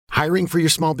Hiring for your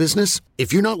small business?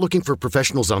 If you're not looking for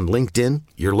professionals on LinkedIn,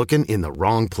 you're looking in the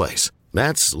wrong place.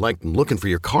 That's like looking for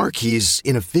your car keys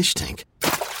in a fish tank.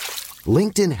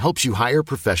 LinkedIn helps you hire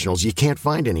professionals you can't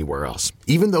find anywhere else,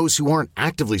 even those who aren't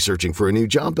actively searching for a new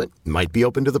job but might be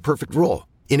open to the perfect role.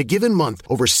 In a given month,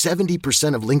 over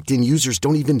 70% of LinkedIn users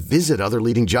don't even visit other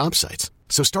leading job sites.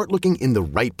 So start looking in the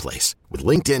right place. With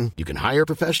LinkedIn, you can hire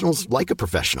professionals like a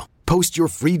professional. Post your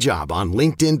free job on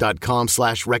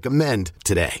linkedin.com/recommend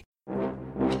today.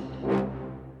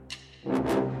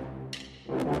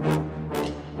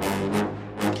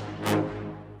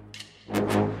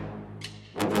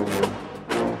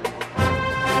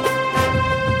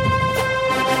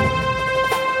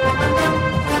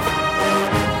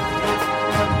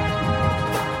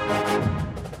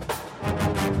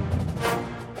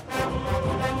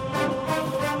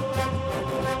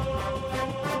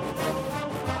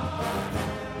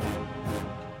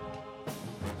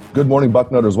 Good morning,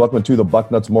 Bucknutters. Welcome to the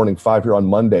Bucknuts Morning 5 here on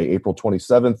Monday, April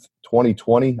 27th,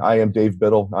 2020. I am Dave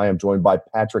Biddle. I am joined by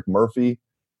Patrick Murphy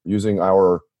using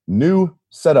our new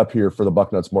setup here for the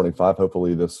Bucknuts Morning 5.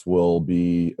 Hopefully this will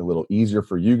be a little easier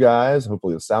for you guys.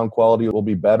 Hopefully the sound quality will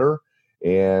be better.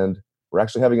 And we're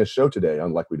actually having a show today,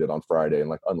 unlike we did on Friday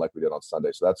and unlike we did on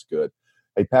Sunday. So that's good.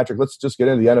 Hey, Patrick, let's just get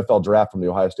into the NFL draft from the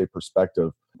Ohio State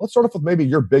perspective. Let's start off with maybe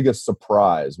your biggest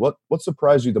surprise. What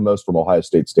surprised you the most from Ohio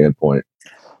State's standpoint?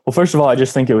 Well, first of all, I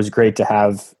just think it was great to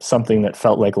have something that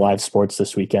felt like live sports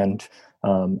this weekend.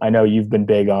 I know you've been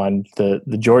big on the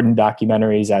Jordan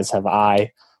documentaries, as have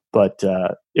I, but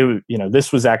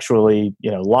this was actually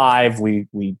live.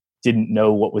 We didn't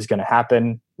know what was going to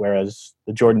happen, whereas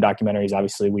the Jordan documentaries,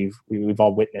 obviously, we've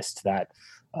all witnessed that.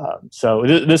 So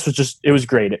this was it was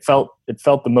great. It felt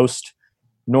the most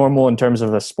normal in terms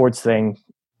of a sports thing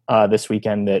this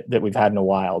weekend that we've had in a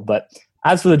while, but.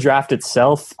 As for the draft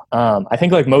itself, I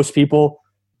think like most people,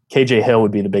 KJ Hill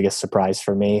would be the biggest surprise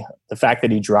for me. The fact that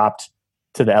he dropped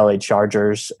to the LA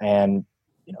Chargers, and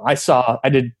I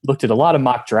looked at a lot of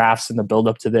mock drafts in the build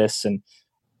up to this, and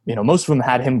most of them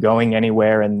had him going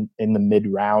anywhere in the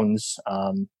mid rounds,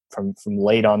 from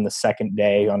late on the second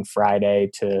day on Friday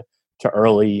to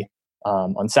early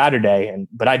on Saturday.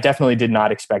 But I definitely did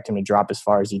not expect him to drop as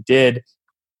far as he did.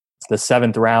 The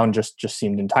seventh round just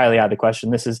seemed entirely out of the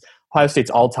question. This is Ohio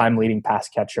State's all-time leading pass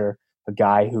catcher, a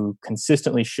guy who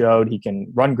consistently showed he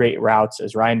can run great routes.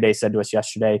 As Ryan Day said to us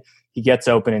yesterday, he gets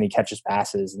open and he catches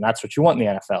passes, and that's what you want in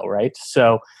the NFL, right?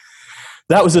 So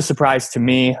that was a surprise to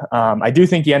me. I do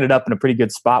think he ended up in a pretty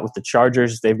good spot with the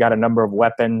Chargers. They've got a number of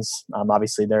weapons.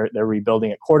 Obviously, they're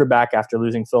rebuilding at quarterback after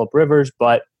losing Phillip Rivers,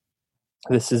 but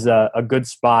this is a good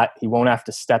spot. He won't have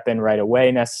to step in right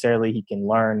away necessarily. He can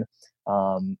learn.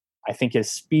 I think his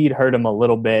speed hurt him a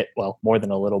little bit, well, more than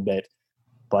a little bit,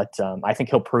 but I think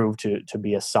he'll prove to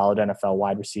be a solid NFL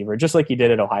wide receiver, just like he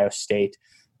did at Ohio State.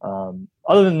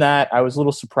 Other than that, I was a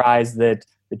little surprised that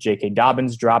J.K.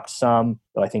 Dobbins dropped some,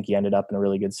 though I think he ended up in a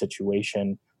really good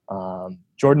situation.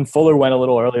 Jordan Fuller went a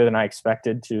little earlier than I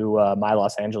expected to my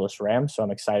Los Angeles Rams, so I'm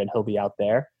excited he'll be out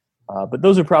there. But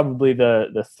those are probably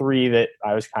the three that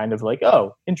I was kind of like,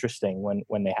 oh, interesting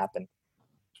when they happened.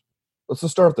 Let's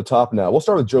just start at the top now. We'll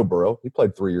start with Joe Burrow. He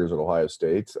played 3 years at Ohio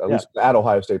State, at least at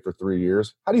Ohio State for 3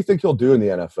 years. How do you think he'll do in the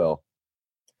NFL?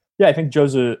 Yeah, I think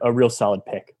Joe's a real solid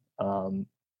pick.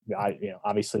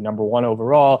 Obviously number one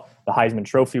overall, the Heisman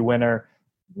Trophy winner.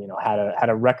 Had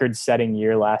a record-setting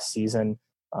year last season,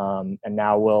 and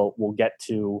now we'll get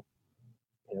to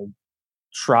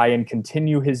try and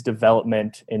continue his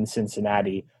development in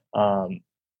Cincinnati.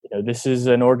 This is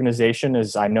an organization,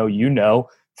 as I know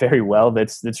very well,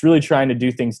 that's really trying to do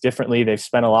things differently. They've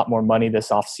spent a lot more money this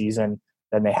offseason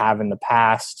than they have in the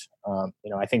past.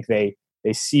 I think they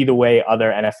see the way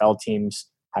other NFL teams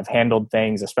have handled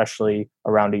things, especially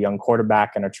around a young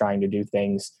quarterback, and are trying to do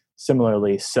things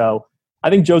similarly. So I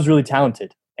think Joe's really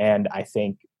talented, and I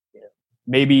think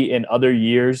maybe in other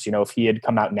years, if he had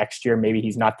come out next year, maybe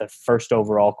he's not the first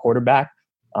overall quarterback,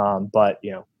 but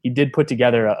he did put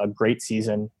together a great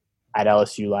season at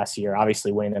LSU last year,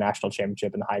 obviously winning the national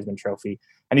championship and the Heisman Trophy.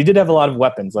 And he did have a lot of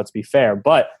weapons, let's be fair.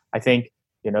 But I think,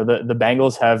 the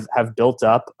Bengals have built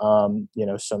up,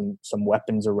 some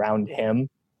weapons around him.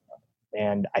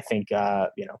 And I think,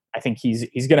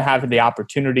 he's going to have the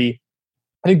opportunity.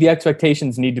 I think the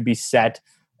expectations need to be set,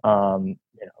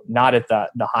 not at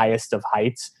the highest of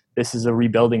heights. This is a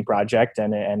rebuilding project,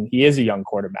 and he is a young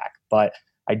quarterback. But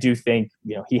I do think,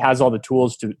 he has all the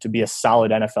tools to be a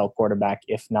solid NFL quarterback,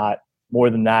 if not more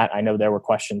than that. I know there were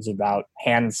questions about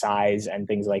hand size and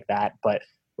things like that, but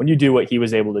when you do what he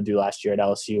was able to do last year at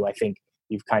LSU, I think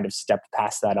you've kind of stepped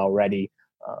past that already.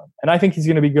 And I think he's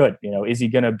going to be good. Is he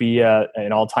going to be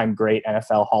an all-time great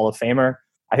NFL Hall of Famer?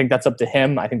 I think that's up to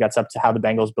him. I think that's up to how the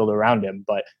Bengals build around him.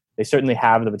 But they certainly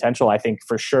have the potential. I think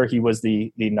for sure he was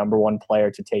the number one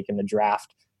player to take in the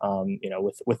draft.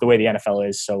 With the way the NFL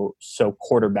is so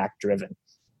quarterback driven.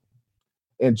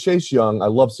 And Chase Young, I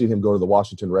love seeing him go to the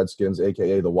Washington Redskins,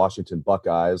 a.k.a. the Washington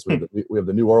Buckeyes. We have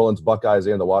the New Orleans Buckeyes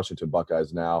and the Washington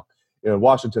Buckeyes now.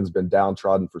 Washington's been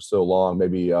downtrodden for so long.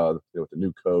 Maybe with the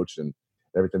new coach and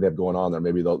everything they have going on there,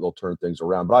 maybe they'll turn things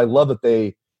around. But I love that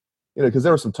they, because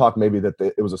there was some talk maybe that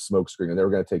it was a smokescreen and they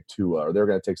were going to take Tua or they were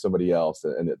going to take somebody else,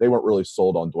 and they weren't really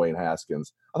sold on Dwayne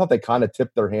Haskins. I thought they kind of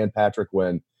tipped their hand, Patrick,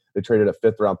 when they traded a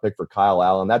 5th-round pick for Kyle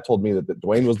Allen. That told me that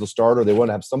Dwayne was the starter. They wanted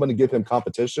to have somebody to give him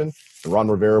competition. And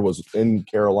Ron Rivera was in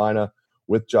Carolina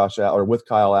with with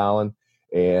Kyle Allen.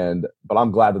 But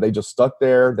I'm glad that they just stuck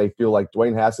there. They feel like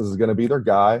Dwayne Haskins is going to be their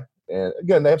guy. And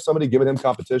again, they have somebody giving him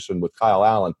competition with Kyle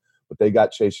Allen, but they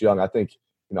got Chase Young. I think,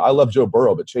 I love Joe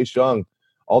Burrow, but Chase Young,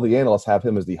 all the analysts have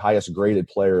him as the highest graded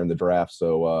player in the draft.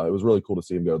 So it was really cool to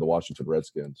see him go to the Washington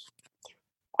Redskins.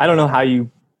 I don't know how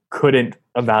you couldn't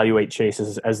evaluate Chase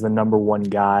as the number one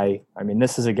guy. I mean,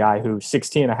 this is a guy who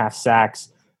 16.5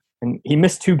 sacks, and he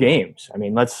missed 2 games. I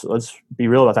mean, let's be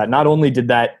real about that. Not only did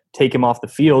that take him off the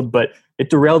field, but it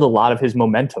derailed a lot of his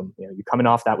momentum. You're coming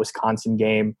off that Wisconsin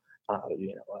game, a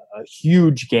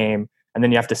huge game, and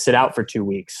then you have to sit out for 2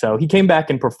 weeks. So he came back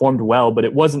and performed well, but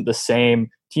it wasn't the same.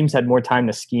 Teams had more time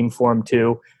to scheme for him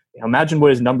too. Imagine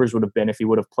what his numbers would have been if he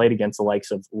would have played against the likes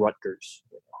of Rutgers.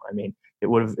 I mean, it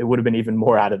would have been even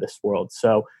more out of this world.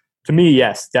 So to me,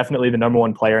 yes, definitely the number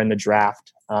one player in the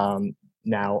draft.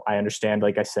 Now I understand,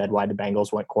 like I said, why the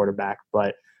Bengals went quarterback,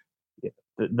 but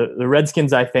the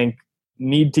Redskins, I think,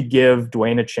 need to give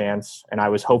Dwayne a chance. And I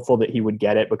was hopeful that he would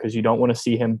get it because you don't want to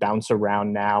see him bounce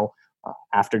around now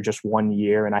after just 1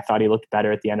 year. And I thought he looked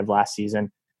better at the end of last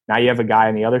season. Now you have a guy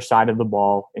on the other side of the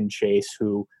ball in Chase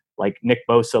who, like Nick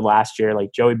Bosa last year,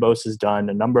 like Joey Bosa's done,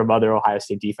 a number of other Ohio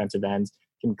State defensive ends,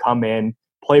 can come in,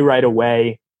 play right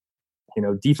away.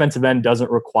 Defensive end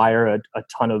doesn't require a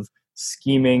ton of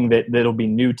scheming that'll be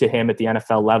new to him at the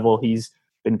NFL level. He's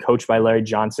been coached by Larry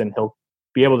Johnson. He'll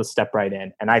be able to step right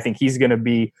in. And I think he's going to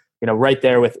be, right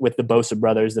there with the Bosa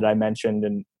brothers that I mentioned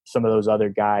and some of those other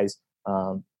guys.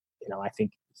 I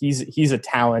think he's a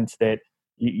talent that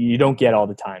you don't get all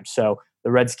the time. So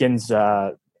the Redskins,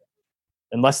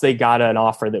 unless they got an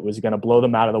offer that was going to blow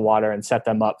them out of the water and set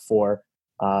them up for,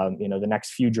 the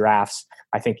next few drafts,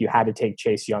 I think you had to take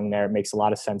Chase Young there. It makes a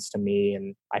lot of sense to me,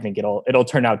 and I think it'll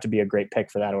turn out to be a great pick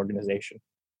for that organization.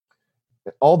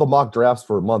 All the mock drafts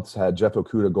for months had Jeff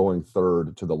Okudah going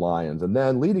 3rd to the Lions. And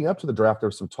then leading up to the draft, there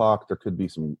was some talk there could be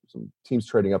some teams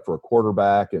trading up for a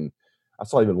quarterback. And I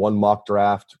saw even one mock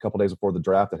draft a couple days before the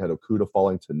draft that had Okudah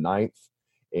falling to 9th.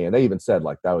 And they even said,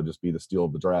 that would just be the steal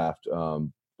of the draft.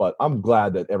 But I'm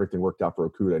glad that everything worked out for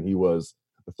Okudah, and he was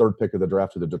the 3rd pick of the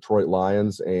draft to the Detroit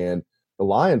Lions. And the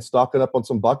Lions stocking up on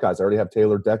some Buckeyes. They already have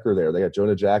Taylor Decker there. They got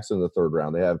Jonah Jackson in the 3rd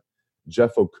round. They have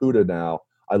Jeff Okudah now.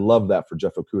 I love that for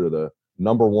Jeff Okudah, the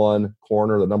number 1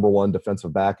 corner, the number 1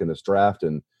 defensive back in this draft.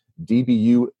 And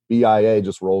DBU BIA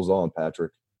just rolls on,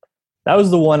 Patrick. That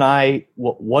was the one I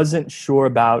wasn't sure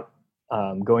about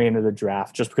going into the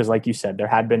draft, just because, like you said, there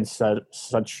had been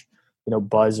such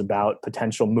buzz about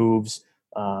potential moves.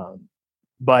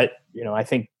 But I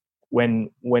think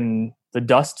when the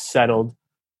dust settled,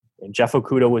 Jeff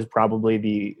Okudah was probably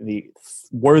the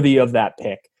worthy of that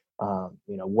pick.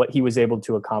 What he was able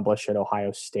to accomplish at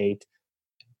Ohio State,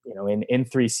 in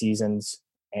 3 seasons,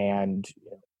 and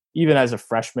even as a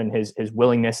freshman, his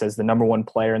willingness as the number 1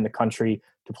 player in the country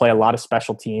to play a lot of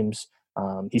special teams.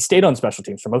 He stayed on special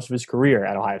teams for most of his career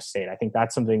at Ohio State. I think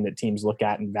that's something that teams look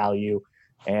at and value.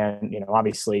 And,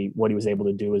 obviously what he was able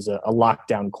to do as a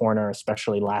lockdown corner,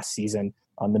 especially last season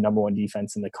on the number 1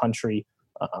 defense in the country.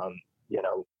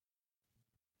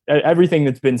 Everything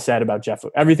that's been said about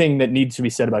everything that needs to be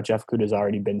said about Jeff Okudah has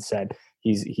already been said.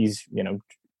 He's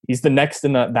the next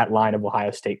in that line of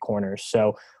Ohio State corners.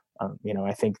 So,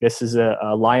 I think this is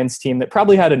a Lions team that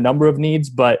probably had a number of needs,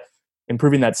 but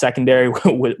improving that secondary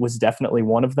was definitely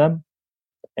one of them.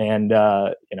 And,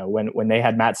 when they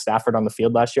had Matt Stafford on the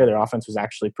field last year, their offense was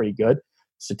actually pretty good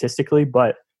statistically,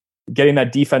 but getting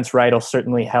that defense right will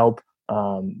certainly help.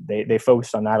 They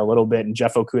focused on that a little bit, and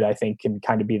Jeff Okudah, I think, can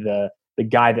kind of be the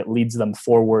guy that leads them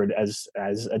forward as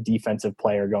a defensive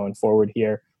player going forward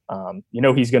here.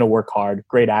 He's going to work hard,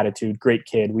 great attitude, great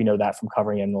kid. We know that from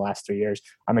covering him the last 3 years.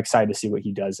 I'm excited to see what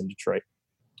he does in Detroit.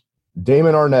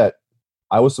 Damon Arnette,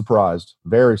 I was surprised,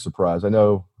 very surprised. I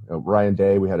know, Ryan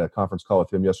Day, we had a conference call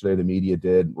with him yesterday. The media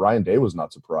did. Ryan Day was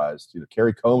not surprised.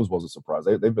 Kerry Combs wasn't surprised.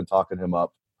 They've been talking him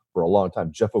up for a long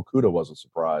time. Jeff Okudah wasn't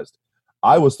surprised.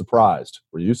 I was surprised.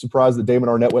 Were you surprised that Damon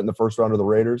Arnette went in the first round of the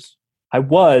Raiders? I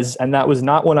was, and that was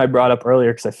not one I brought up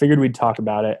earlier because I figured we'd talk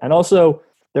about it. And also,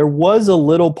 there was a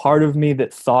little part of me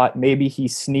that thought maybe he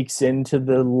sneaks into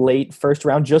the late first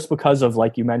round just because of,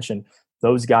 like you mentioned,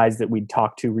 those guys that we'd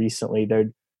talked to recently.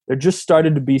 There just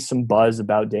started to be some buzz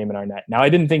about Damon Arnette. Now, I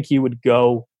didn't think he would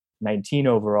go 19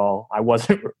 overall. I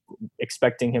wasn't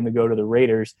expecting him to go to the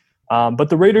Raiders. But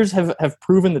the Raiders have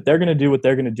proven that they're going to do what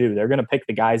they're going to do. They're going to pick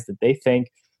the guys that they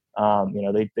think.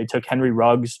 They took Henry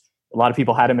Ruggs. A lot of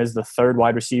people had him as the third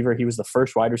wide receiver. He was the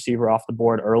first wide receiver off the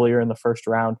board earlier in the first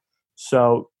round.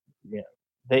 So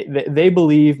they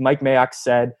believe, Mike Mayock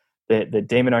said, that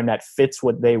Damon Arnette fits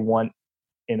what they want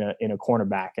in a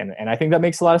cornerback. And I think that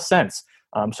makes a lot of sense.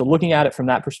 So looking at it from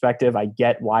that perspective, I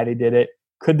get why they did it.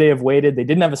 Could they have waited? They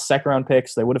didn't have a second-round pick,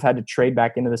 so they would have had to trade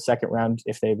back into the second round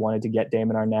if they wanted to get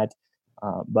Damon Arnette.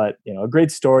 But a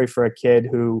great story for a kid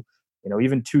who,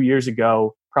 even 2 years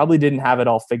ago, probably didn't have it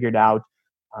all figured out.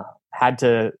 Had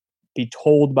to be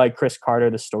told by Chris Carter,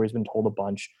 the story's been told a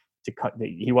bunch, that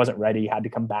he wasn't ready, had to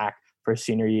come back for his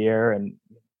senior year. And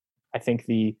I think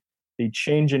the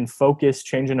change in focus,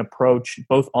 change in approach,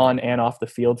 both on and off the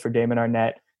field for Damon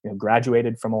Arnette,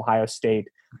 graduated from Ohio State,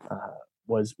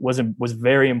 was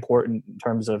very important in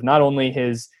terms of not only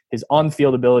his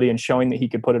on-field ability and showing that he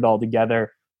could put it all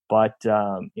together, but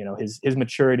his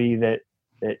maturity that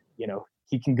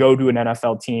he can go to an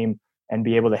NFL team and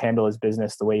be able to handle his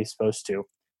business the way he's supposed to.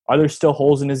 Are there still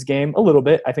holes in his game? A little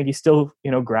bit. I think he still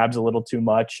grabs a little too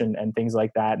much and things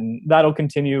like that, and that'll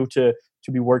continue to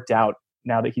be worked out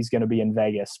now that he's going to be in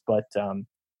Vegas. But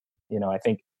I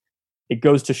think it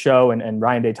goes to show, and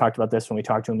Ryan Day talked about this when we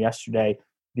talked to him yesterday,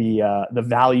 the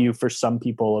value for some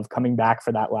people of coming back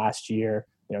for that last year.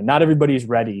 Not everybody's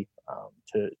ready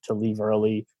to leave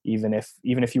early, even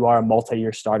if you are a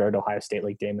multi-year starter at Ohio State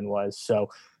like Damon was. So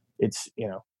it's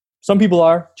some people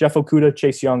are. Jeff Okudah,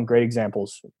 Chase Young, great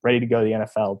examples, ready to go to the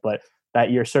NFL. But that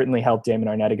year certainly helped Damon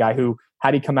Arnette, a guy who,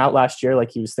 had he come out last year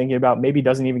like he was thinking about, maybe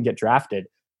doesn't even get drafted.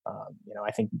 I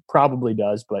think probably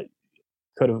does, but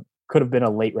could have been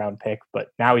a late round pick. But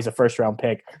now he's a first round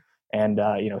pick. And,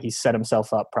 he's set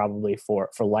himself up probably for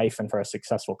life and for a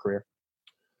successful career.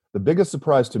 The biggest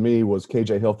surprise to me was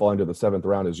KJ Hill falling to the 7th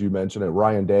round, as you mentioned. And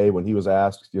Ryan Day, when he was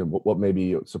asked, what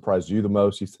maybe surprised you the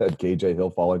most, he said KJ Hill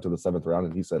falling to the 7th round.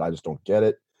 And he said, I just don't get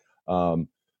it. The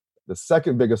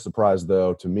second biggest surprise,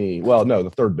 though, to me,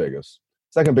 the third biggest.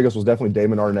 Second biggest was definitely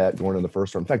Damon Arnette going in the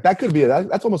first round. In fact, that could be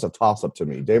that's almost a toss-up to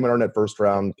me. Damon Arnette first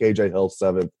round, KJ Hill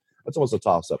 7th. That's almost a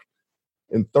toss-up.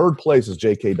 In third place is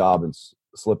J.K. Dobbins,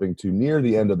 slipping to near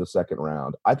the end of the second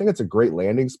round. I think it's a great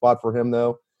landing spot for him,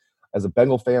 though. As a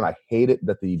Bengal fan, I hate it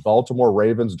that the Baltimore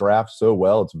Ravens draft so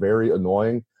well. It's very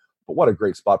annoying. But what a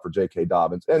great spot for J.K.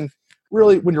 Dobbins. And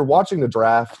really, when you're watching the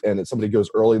draft and somebody goes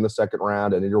early in the second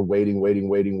round and then you're waiting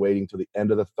to the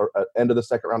end of the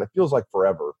second round, it feels like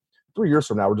forever. 3 years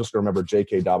from now, we're just going to remember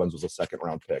J.K. Dobbins was a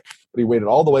second-round pick. But he waited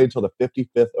all the way until the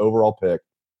 55th overall pick.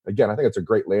 Again, I think it's a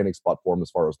great landing spot for him as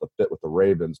far as the fit with the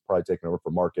Ravens, probably taking over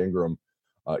for Mark Ingram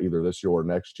either this year or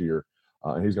next year.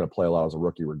 And he's going to play a lot as a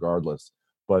rookie regardless.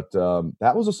 But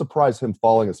that was a surprise, him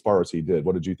falling as far as he did.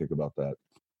 What did you think about that?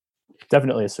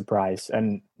 Definitely a surprise.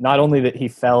 And not only that he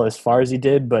fell as far as he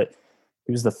did, but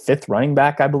he was the 5th running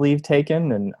back, I believe,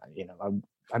 taken. And,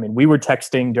 we were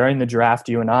texting during the draft,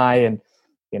 you and I, and,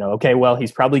 okay, well,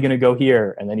 he's probably going to go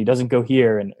here, and then he doesn't go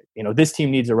here. And, this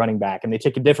team needs a running back, and they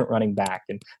take a different running back.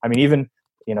 And, even,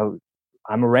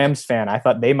 I'm a Rams fan. I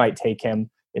thought they might take him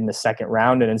in the second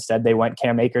round, and instead they went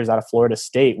Cam Akers out of Florida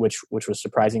State, which was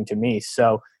surprising to me.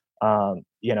 So,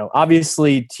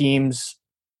 obviously teams,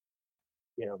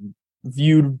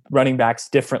 viewed running backs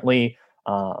differently.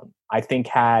 I think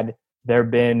had there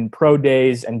been pro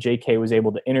days and JK was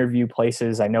able to interview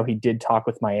places, I know he did talk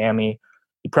with Miami,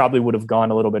 he probably would have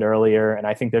gone a little bit earlier. And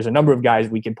I think there's a number of guys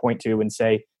we can point to and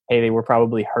say, hey, they were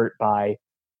probably hurt by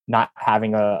not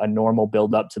having a normal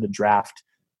build up to the draft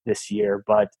this year.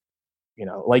 But,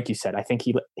 like you said, I think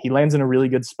he lands in a really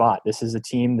good spot. This is a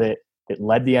team that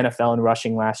led the NFL in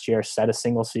rushing last year, set a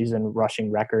single season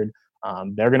rushing record.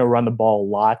 They're going to run the ball a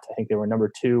lot. I think they were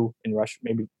number 2 in rush,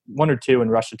 maybe 1 or 2 in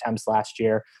rush attempts last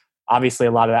year. Obviously,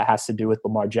 a lot of that has to do with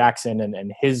Lamar Jackson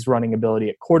and his running ability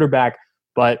at quarterback.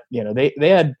 But, they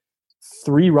had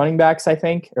 3 running backs, I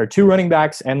think, or 2 running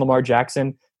backs and Lamar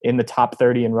Jackson in the top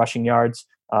 30 in rushing yards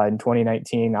in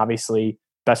 2019. Obviously,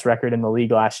 best record in the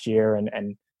league last year and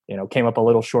came up a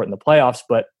little short in the playoffs.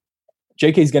 But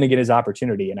JK is going to get his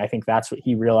opportunity, and I think that's what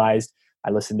he realized.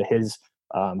 I listened to his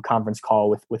conference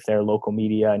call with their local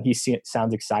media, and he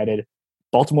sounds excited.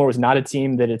 Baltimore was not a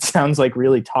team that it sounds like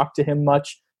really talked to him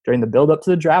much during the build-up to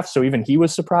the draft, so even he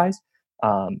was surprised.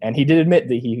 And he did admit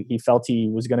that he felt he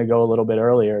was going to go a little bit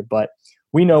earlier, but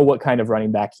we know what kind of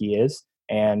running back he is.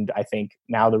 And I think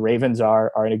now the Ravens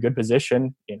are in a good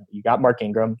position. You got Mark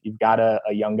Ingram, you've got a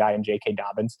young guy in J.K.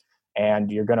 Dobbins, and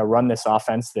you're going to run this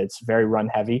offense that's very run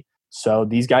heavy. So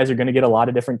these guys are going to get a lot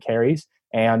of different carries.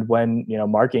 And when,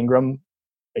 Mark Ingram,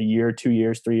 a year, 2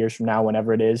 years, 3 years from now,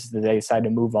 whenever it is that they decide to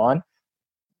move on,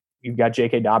 you've got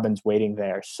J.K. Dobbins waiting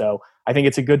there. So I think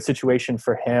it's a good situation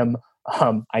for him.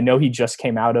 I know he just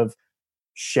came out of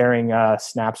sharing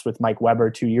snaps with Mike Weber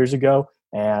 2 years ago.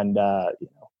 And,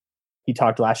 he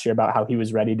talked last year about how he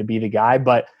was ready to be the guy.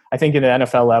 But I think in the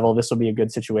NFL level, this will be a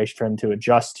good situation for him to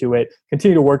adjust to it,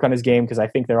 continue to work on his game, because I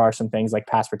think there are some things like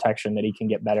pass protection that he can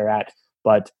get better at.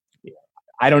 But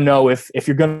I don't know if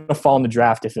you're going to fall in the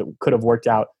draft, if it could have worked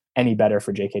out any better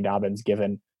for J.K. Dobbins,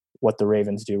 given what the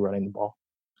Ravens do running the ball.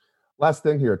 Last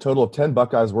thing here, a total of 10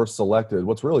 Buckeyes were selected.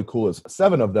 What's really cool is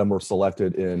 7 of them were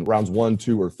selected in rounds 1,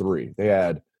 2, or 3. They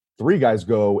had 3 guys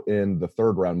go in the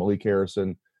 3rd round, Malik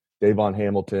Harrison, Davon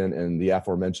Hamilton, and the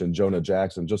aforementioned Jonah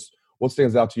Jackson. Just what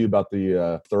stands out to you about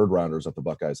the 3rd rounders that the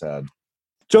Buckeyes had?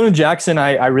 Jonah Jackson,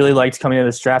 I really liked coming into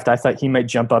this draft. I thought he might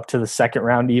jump up to the 2nd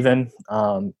round even.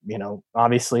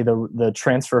 Obviously the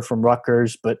transfer from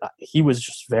Rutgers, but he was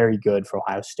just very good for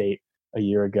Ohio State a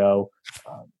year ago,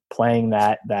 playing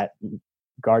that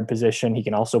guard position. He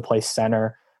can also play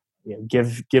center,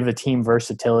 give a team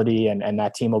versatility, and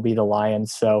that team will be the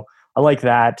Lions. So I like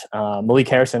that. Malik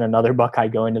Harrison, another Buckeye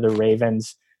going to the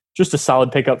Ravens, just a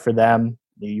solid pickup for them.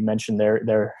 You mentioned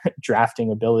their drafting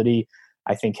ability.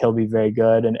 I think he'll be very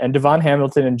good. And Davon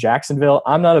Hamilton in Jacksonville,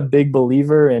 I'm not a big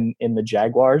believer in the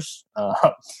Jaguars.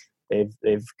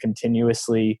 They've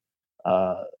continuously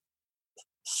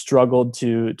struggled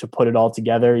to put it all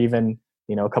together. Even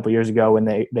a couple years ago when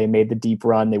they made the deep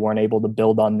run, they weren't able to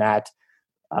build on that.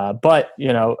 But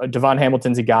Davon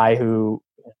Hamilton's a guy who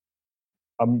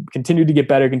continued to get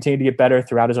better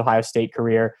throughout his Ohio State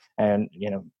career, and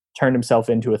turned himself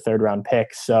into a 3rd round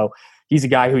pick. So he's a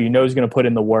guy who is going to put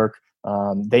in the work.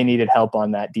 They needed help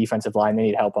on that defensive line. They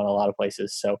need help on a lot of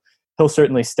places. So he'll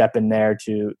certainly step in there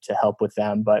to help with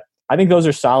them. But I think those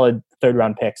are solid 3rd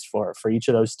round picks for each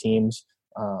of those teams.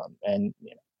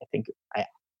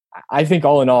 I think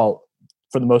all in all,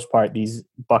 for the most part, these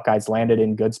Buckeyes landed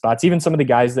in good spots. Even some of the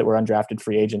guys that were undrafted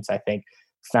free agents, I think,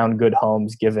 found good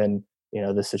homes given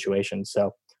the situation.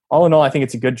 So all in all, I think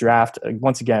it's a good draft.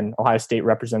 Once again, Ohio State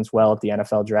represents well at the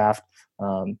NFL draft.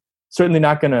 Certainly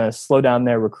not going to slow down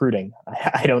their recruiting,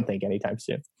 I don't think, anytime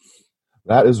soon.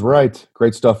 That is right.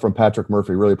 Great stuff from Patrick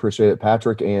Murphy. Really appreciate it,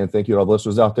 Patrick. And thank you to all the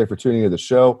listeners out there for tuning into the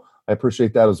show. I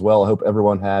appreciate that as well. I hope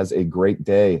everyone has a great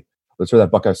day. Let's hear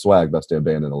that Buckeye swag, best damn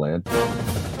band in the land.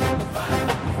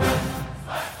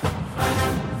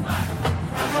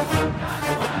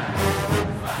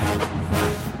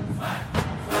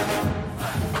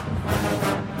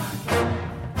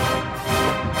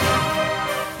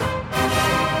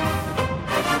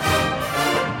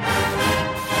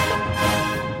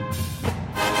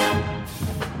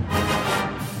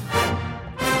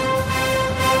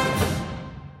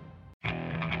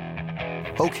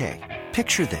 Okay,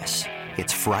 picture this.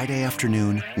 It's Friday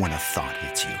afternoon when a thought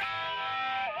hits you.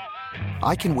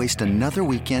 I can waste another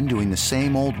weekend doing the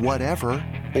same old whatever,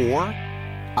 or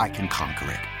I can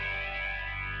conquer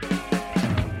it.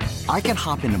 I can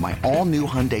hop into my all-new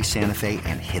Hyundai Santa Fe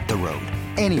and hit the road.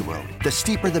 Any road. The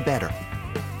steeper, the better.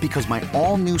 Because my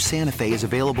all-new Santa Fe is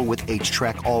available with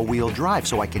H-Track all-wheel drive,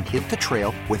 so I can hit the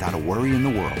trail without a worry in the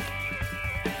world.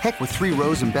 Heck, with 3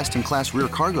 rows and best-in-class rear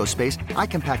cargo space, I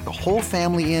can pack the whole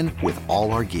family in with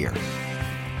all our gear.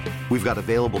 We've got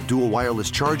available dual wireless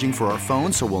charging for our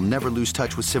phones, so we'll never lose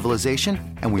touch with civilization,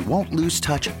 and we won't lose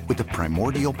touch with the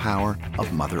primordial power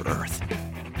of Mother Earth.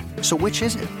 So which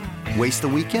is it? Waste the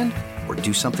weekend or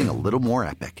do something a little more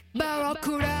epic?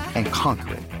 And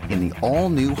conquer it in the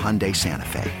all-new Hyundai Santa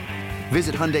Fe.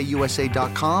 Visit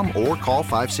HyundaiUSA.com or call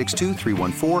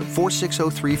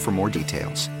 562-314-4603 for more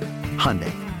details.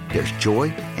 Hyundai, there's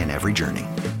joy in every journey.